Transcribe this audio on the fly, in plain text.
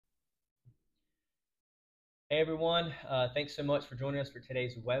Hey everyone, thanks so much for joining us for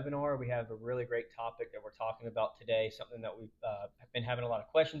today's webinar. We have a really great topic that we're talking about today, something that we've been having a lot of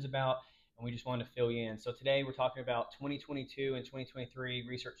questions about, and we just wanted to fill you in. So today we're talking about 2022 and 2023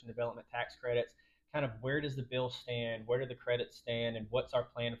 research and development tax credits, kind of where does the bill stand, where do the credits stand, and what's our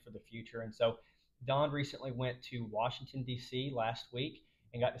plan for the future. And so Don recently went to Washington, D.C. last week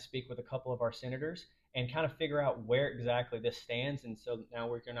and got to speak with a couple of our senators and kind of figure out where exactly this stands. And so now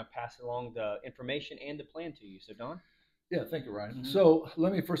we're going to pass along the information and the plan to you. So, Don? Yeah, thank you, Ryan. So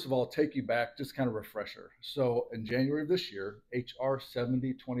let me first of all take you back, just kind of refresher. So in January of this year, HR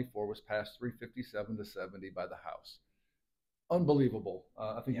 7024 was passed 357 to 70 by the House. Unbelievable.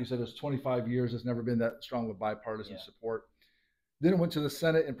 I think you said it's 25 years. There's never been that strong of bipartisan support. Then it went to the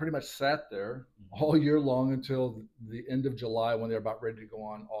Senate and pretty much sat there all year long until the end of July when they're about ready to go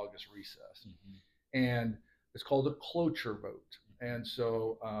on August recess. And it's called a cloture vote. And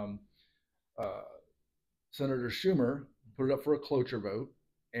so Senator Schumer put it up for a cloture vote.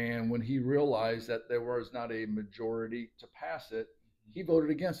 And when he realized that there was not a majority to pass it, he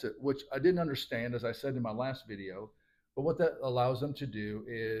voted against it, which I didn't understand, as I said in my last video. But what that allows them to do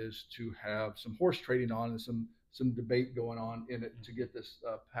is to have some horse trading on and some debate going on in it to get this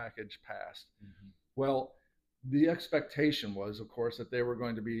package passed. Well, the expectation was, of course, that they were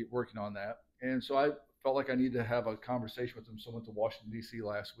going to be working on that. And so I felt like I needed to have a conversation with them. So I went to Washington, D.C.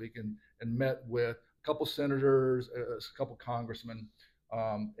 last week and met with a couple senators, a couple congressmen.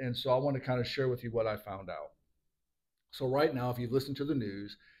 And so I want to kind of share with you what I found out. So right now, if you listen to the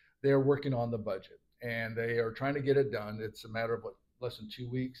news, they're working on the budget and they are trying to get it done. It's a matter of less than 2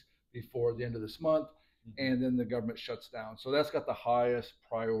 weeks before the end of this month. And then the government shuts down. So that's got the highest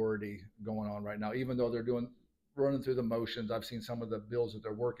priority going on right now, even though they're running through the motions. I've seen some of the bills that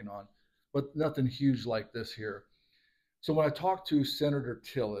they're working on, but nothing huge like this here. So when I talked to Senator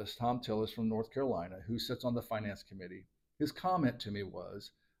Tom Tillis from North Carolina, who sits on the Finance Committee, his comment to me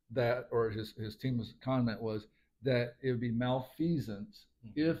was that, or his team's comment was that it would be malfeasance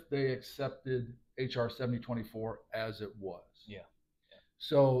if they accepted HR 7024 as it was.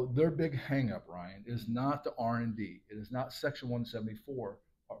 So their big hangup, Ryan, is not the R&D. It is not Section 174,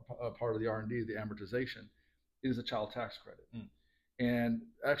 part of the R&D, the amortization. It is a child tax credit. And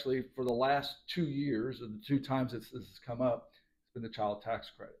actually, for the last 2 years, or the 2 times this has come up, it's been the child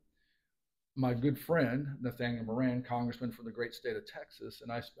tax credit. My good friend, Nathaniel Moran, congressman from the great state of Texas,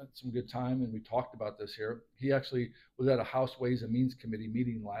 and I spent some good time, and we talked about this here. He actually was at a House Ways and Means Committee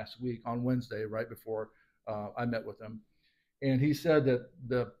meeting last week on Wednesday, right before I met with him. And he said that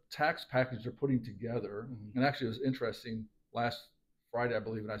the tax package they're putting together, and actually it was interesting, last Friday, I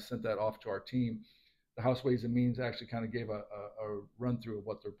believe, and I sent that off to our team. The House Ways and Means actually kind of gave a run through of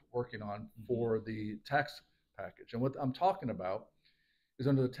what they're working on for the tax package. And what I'm talking about is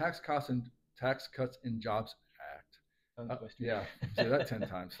under the Tax Cuts and Jobs Act. Yeah, say that 10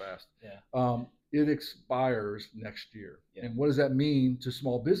 times fast. It expires next year. And what does that mean to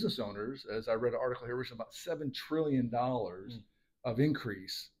small business owners? As I read an article here, which is about $7 trillion of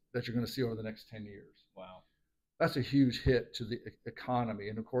increase that you're going to see over the next 10 years. Wow. That's a huge hit to the economy.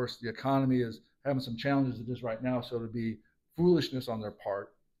 And of course, the economy is having some challenges it is right now. So it would be foolishness on their part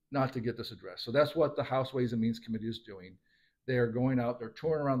not to get this addressed. So that's what the House Ways and Means Committee is doing. They are going out, they're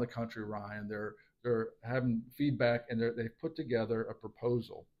touring around the country, Ryan. They're having feedback, and they've put together a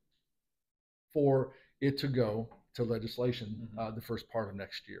proposal for it to go to legislation the first part of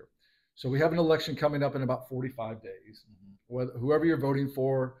next year. So we have an election coming up in about 45 days. Whoever you're voting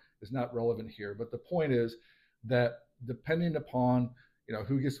for is not relevant here. But the point is that depending upon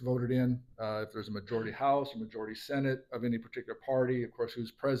who gets voted in, if there's a majority House or majority Senate of any particular party, of course,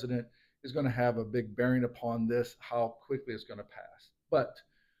 who's president, is going to have a big bearing upon this, how quickly it's going to pass. But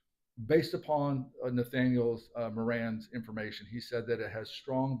based upon Nathaniel Moran's information, he said that it has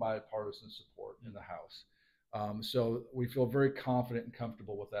strong bipartisan support in the House. So we feel very confident and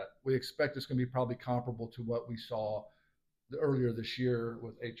comfortable with that. We expect it's going to be probably comparable to what we saw earlier this year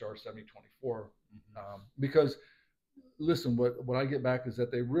with HR 7024. Because, listen, what I get back is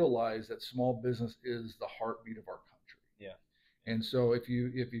that they realize that small business is the heartbeat of our country. And so if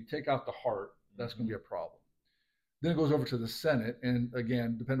you take out the heart, that's going to be a problem. Then it goes over to the Senate, and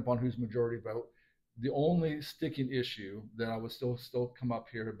again, depending upon whose majority vote, the only sticking issue that I would still come up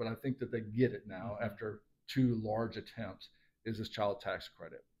here, but I think that they get it now after 2 large attempts, is this child tax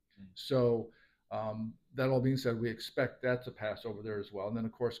credit. So that all being said, we expect that to pass over there as well, and then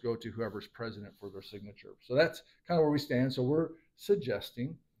of course go to whoever's president for their signature. So that's kind of where we stand. So we're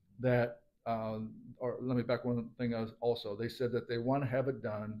suggesting that, or let me back one thing also. They said that they want to have it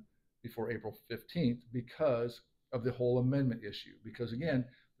done before April 15th because of the whole amendment issue. Because again,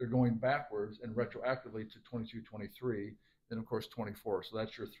 they're going backwards and retroactively to 22, 23, then of course 24. So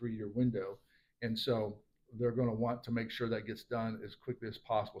that's your 3-year window. And so they're going to want to make sure that gets done as quickly as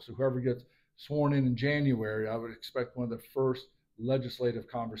possible. So whoever gets sworn in January, I would expect one of the first legislative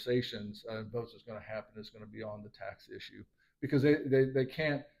conversations and votes that's going to happen is going to be on the tax issue, because they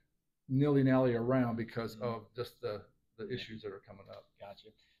can't nilly-nally around because of just the issues that are coming up. Gotcha.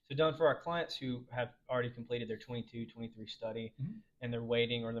 So Don, for our clients who have already completed their 22, 23 study and they're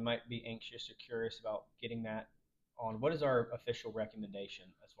waiting, or they might be anxious or curious about getting that on, what is our official recommendation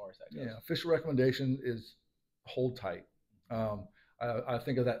as far as that goes? Yeah, official recommendation is hold tight. I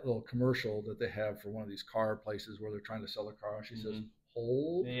think of that little commercial that they have for one of these car places where they're trying to sell a car, and she says,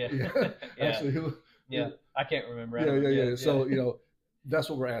 hold. Yeah. Actually, I can't remember. Yeah. So,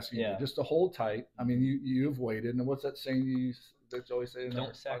 that's what we're asking you, just to hold tight. I mean, you've waited, and what's that saying that's always saying?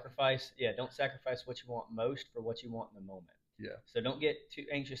 Don't sacrifice what you want most for what you want in the moment. Yeah. So don't get too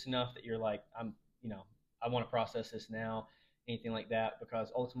anxious enough that you're like, I want to process this now, anything like that,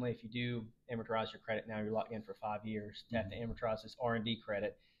 because ultimately, if you do amortize your credit now, you're locked in for 5 years to have to amortize this R&D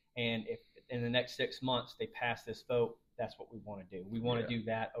credit. And if in the next 6 months they pass this vote, that's what we want to do. We want to do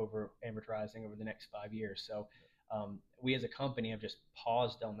that over amortizing over the next 5 years. So we as a company have just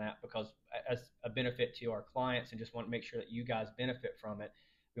paused on that because as a benefit to our clients and just want to make sure that you guys benefit from it.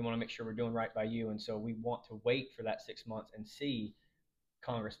 We want to make sure we're doing right by you. And so we want to wait for that 6 months and see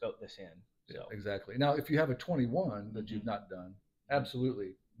Congress vote this in. So. Yeah, exactly. Now, if you have a 21 that you've not done,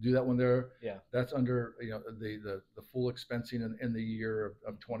 absolutely do that when they're, that's under, the full expensing in the year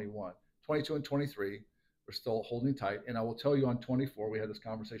of 21. 22 and 23, we're still holding tight. And I will tell you on 24, we had this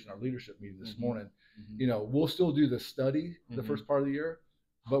conversation in our leadership meeting this morning, we'll still do the study the first part of the year,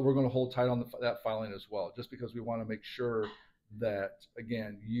 but we're going to hold tight on that filing as well, just because we want to make sure that,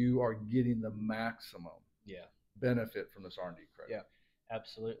 again, you are getting the maximum benefit from this R&D credit. Yeah,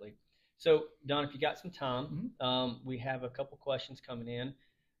 absolutely. So, Don, if you got some time, we have a couple questions coming in.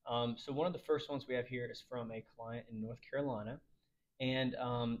 So one of the first ones we have here is from a client in North Carolina. And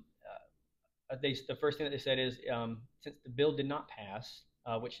the first thing that they said is, since the bill did not pass,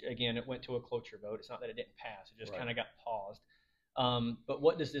 which, again, it went to a cloture vote. It's not that it didn't pass. It just kind of got paused. But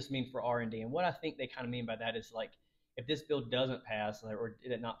what does this mean for R&D? And what I think they kind of mean by that is, like, if this bill doesn't pass or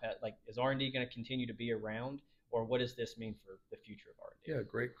did it not pass, like, is R&D going to continue to be around? Or what does this mean for the future of R&D? Yeah,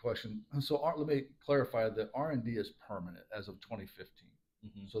 great question. So let me clarify that R&D is permanent as of 2015.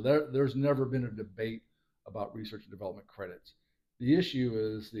 So there's never been a debate about research and development credits. The issue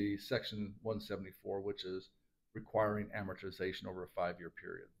is the Section 174, which is requiring amortization over a 5-year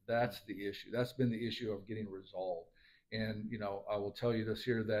period. That's the issue. That's been the issue of getting resolved. And, I will tell you this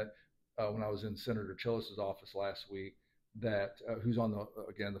here, that when I was in Senator Chillis's office last week, that who's on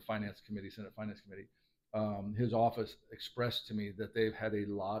the Finance Committee, Senate Finance Committee, his office expressed to me that they've had a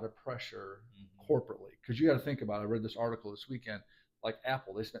lot of pressure corporately, because you got to think about it. I read this article this weekend, like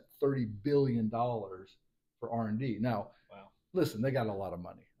Apple, they spent $30 billion for R&D. Now, listen, they got a lot of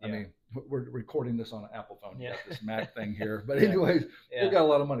money. I mean, we're recording this on an Apple phone. You got this Mac thing here, but anyways, they got a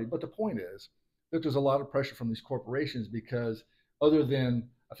lot of money. But the point is that there's a lot of pressure from these corporations, because other than,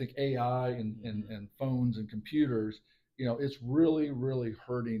 I think, AI and phones and computers, it's really, really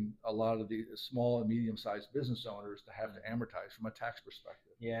hurting a lot of the small and medium-sized business owners to have to amortize from a tax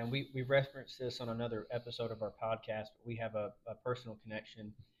perspective. Yeah, and we referenced this on another episode of our podcast, but we have a personal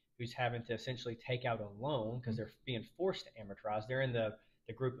connection who's having to essentially take out a loan because they're being forced to amortize. They're in the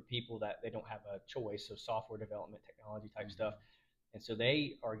group of people that they don't have a choice, so software development, technology type stuff. And so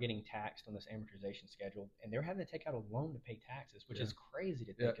they are getting taxed on this amortization schedule, and they're having to take out a loan to pay taxes, which is crazy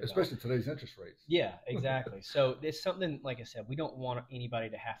to think about. Especially today's interest rates. Yeah, exactly. So it's something, like I said, we don't want anybody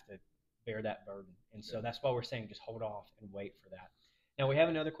to have to bear that burden. And so that's why we're saying just hold off and wait for that. Now, we have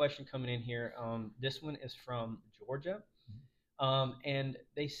another question coming in here. This one is from Georgia. And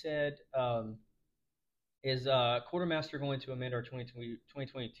they said, is Quartermaster going to amend our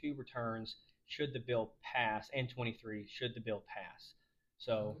 2022 returns should the bill pass, and 23 should the bill pass?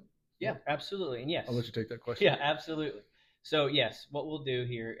 So yeah, absolutely. And yes, I'll let you take that question. Yeah, absolutely. So yes, what we'll do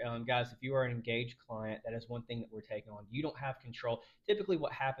here, guys, if you are an engaged client, that is one thing that we're taking on. You don't have control. Typically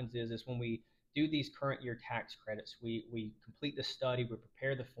what happens is when we do these current year tax credits, we complete the study, we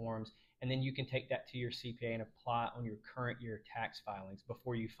prepare the forms, and then you can take that to your CPA and apply on your current year tax filings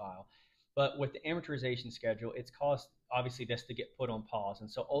before you file. But with the amortization schedule, it's caused, obviously, this to get put on pause.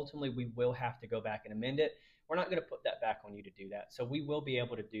 And so ultimately, we will have to go back and amend it. We're not going to put that back on you to do that. So we will be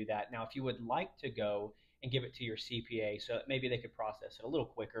able to do that. Now, if you would like to go and give it to your CPA so that maybe they could process it a little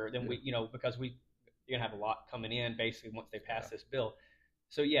quicker, then we, because you're going to have a lot coming in basically once they pass this bill.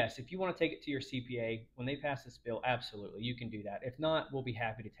 So yes, if you want to take it to your CPA when they pass this bill, absolutely, you can do that. If not, we'll be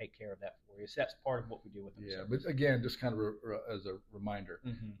happy to take care of that for you. So that's part of what we do with them. Yeah, but again, just kind of as a reminder,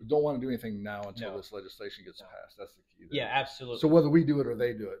 Mm-hmm. we don't want to do anything now until No. this legislation gets passed. That's the key. Yeah, absolutely. So whether we do it or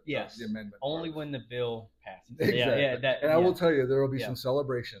they do it, yes, the amendment only when the bill passes. Exactly. And I will tell you, there will be some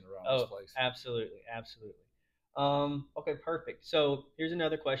celebration around this place. Absolutely, absolutely. Okay, perfect. So here's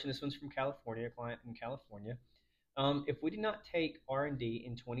another question. This one's from California, a client in California. If we did not take R&D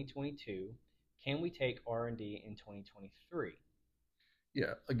in 2022, can we take R&D in 2023?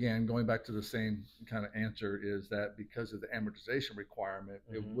 Yeah, again, going back to the same kind of answer is that because of the amortization requirement,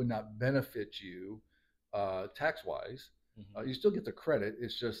 it would not benefit you tax-wise. You still get the credit.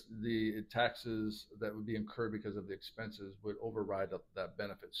 It's just the taxes that would be incurred because of the expenses would override that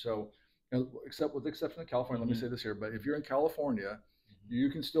benefit. So, except with the exception of California, let me say this here, but if you're in California, you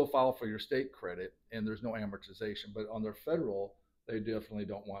can still file for your state credit and there's no amortization. But on their federal, they definitely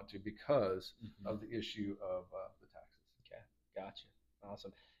don't want to because of the issue of the taxes. Okay, gotcha.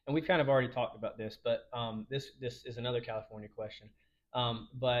 Awesome. And we've kind of already talked about this, but this is another California question.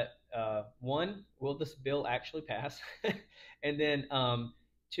 One, will this bill actually pass? And then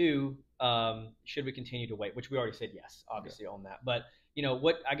two, should we continue to wait? Which we already said yes, obviously, on that. But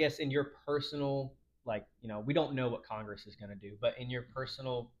what I guess in your personal, we don't know what Congress is going to do, but in your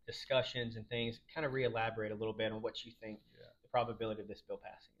personal discussions and things, kind of re-elaborate a little bit on what you think the probability of this bill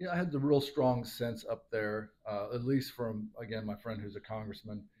passing. Yeah, I had the real strong sense up there, at least from, again, my friend who's a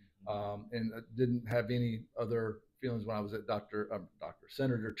congressman, and didn't have any other feelings when I was at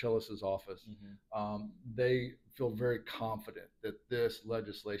Senator Tillis's office. They feel very confident that this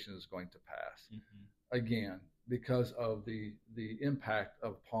legislation is going to pass. Again, because of the impact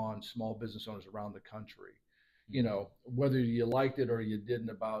upon small business owners around the country. Whether you liked it or you didn't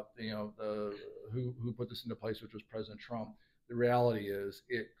about who put this into place, which was President Trump. The reality is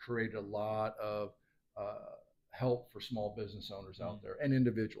it created a lot of help for small business owners out there and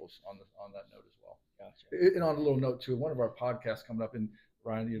individuals on that note as well. Gotcha. And on a little note too, one of our podcasts coming up, and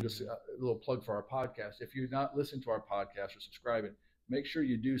Ryan, just a little plug for our podcast. If you're not listening to our podcast or subscribing, make sure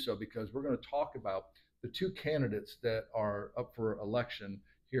you do so, because we're going to talk about the two candidates that are up for election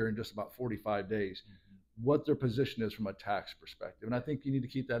here in just about 45 days, what their position is from a tax perspective. And I think you need to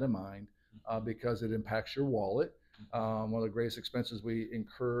keep that in mind because it impacts your wallet. One of the greatest expenses we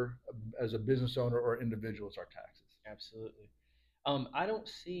incur as a business owner or individual is our taxes. Absolutely. I don't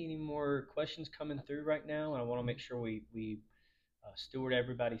see any more questions coming through right now, and I want to make sure we steward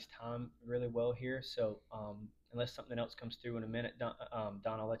everybody's time really well here. So unless something else comes through in a minute, Don,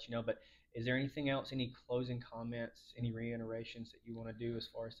 I'll let you know. But is there anything else, any closing comments, any reiterations that you want to do as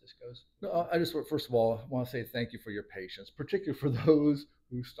far as this goes? No, I just, first of all, want to say thank you for your patience, particularly for those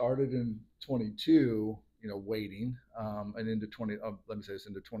who started in 22, waiting, and into 20, let me say this,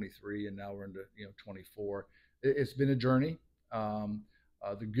 into 23, and now we're into, 24. It's been a journey.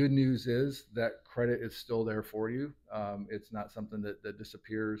 The good news is that credit is still there for you. It's not something that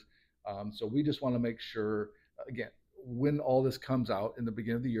disappears. So we just want to make sure, again, when all this comes out in the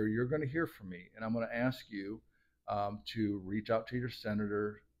beginning of the year, you're going to hear from me, and I'm going to ask you to reach out to your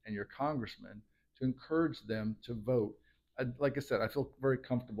senator and your congressman to encourage them to vote. Like I said, I feel very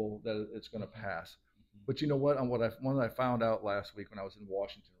comfortable that it's going to pass. But you know what? One that I found out last week when I was in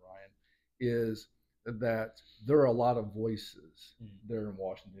Washington, Ryan, is that there are a lot of voices there in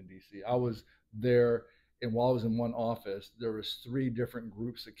Washington, D.C. I was there, and while I was in one office, there was 3 different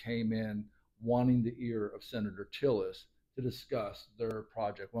groups that came in wanting the ear of Senator Tillis to discuss their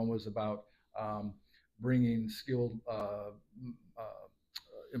project. One was about bringing skilled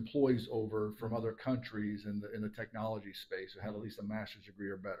employees over from other countries in the technology space who have at least a master's degree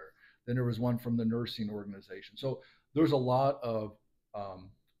or better. Then there was one from the nursing organization. So there's a lot of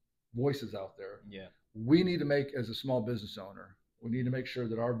voices out there. Yeah. We need to make, as a small business owner, we need to make sure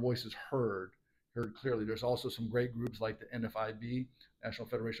that our voice is heard clearly. There's also some great groups like the NFIB, National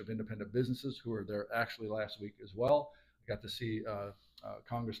Federation of Independent Businesses, who were there actually last week as well. I got to see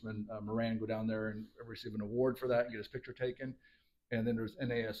Congressman Moran go down there and receive an award for that and get his picture taken. And then there's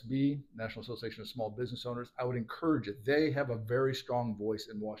NASB, National Association of Small Business Owners. I would encourage it. They have a very strong voice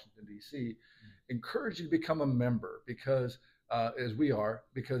in Washington, D.C. Encourage you to become a member, because as we are,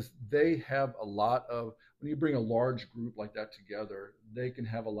 because they have a lot of, when you bring a large group like that together, they can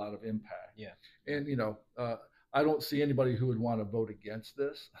have a lot of impact. Yeah. And, I don't see anybody who would want to vote against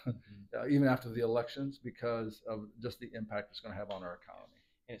this, even after the elections, because of just the impact it's going to have on our economy.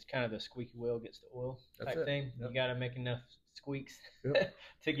 And it's kind of the squeaky wheel gets the oil type thing. Yep. You got to make enough squeaks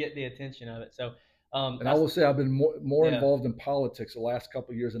to get the attention of it. So, and I will say I've been more involved in politics the last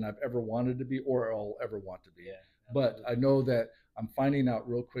couple of years than I've ever wanted to be, or I'll ever want to be. Yeah, but I know that I'm finding out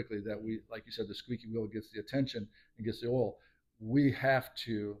real quickly that we, like you said, the squeaky wheel gets the attention and gets the oil. We have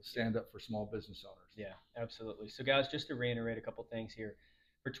to stand up for small business owners. Yeah, absolutely. So, guys, just to reiterate a couple things here,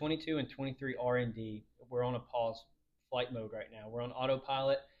 for 22 and 23 R&D, we're on a pause flight mode right now. We're on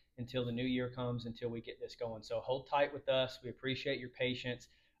autopilot until the new year comes, until we get this going. So, hold tight with us. We appreciate your patience.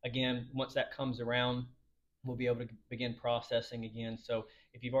 Again, once that comes around, we'll be able to begin processing again. So,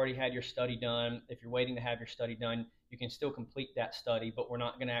 if you've already had your study done, if you're waiting to have your study done, you can still complete that study, but we're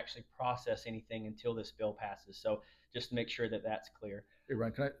not going to actually process anything until this bill passes. So, just to make sure that that's clear. Hey,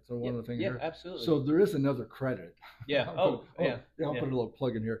 Ryan, can I throw one other thing Yeah, here? absolutely. So there is another credit. Yeah. I'll put a little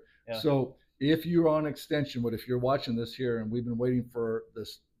plug in here. Yeah. So if you're on extension, but if you're watching this here and we've been waiting for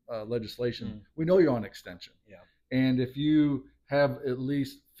this legislation, we know you're on extension. Yeah. And if you have at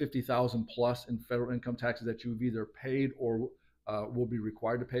least 50,000 plus in federal income taxes that you've either paid or will be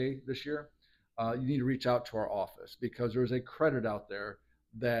required to pay this year, you need to reach out to our office, because there's a credit out there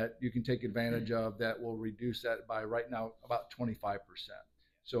that you can take advantage of that will reduce that by right now about 25%.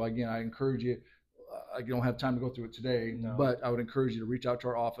 So again, I encourage you, I don't have time to go through it today, but I would encourage you to reach out to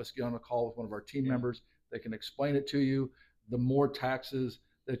our office, get on a call with one of our team members. They can explain it to you. The more taxes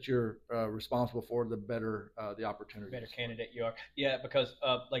that you're responsible for, the better the opportunity. Better candidate you are. Yeah, because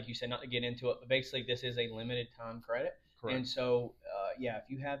like you said, not to get into it, but basically this is a limited time credit. Correct. And so, yeah, if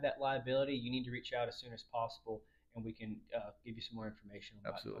you have that liability, you need to reach out as soon as possible, and we can give you some more information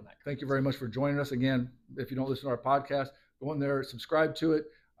on Absolutely. On that. Thank you very much for joining us. Again, if you don't listen to our podcast, go in there, subscribe to it.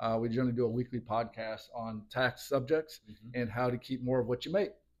 We generally do a weekly podcast on tax subjects and how to keep more of what you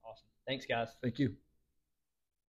make. Awesome. Thanks, guys. Thank you.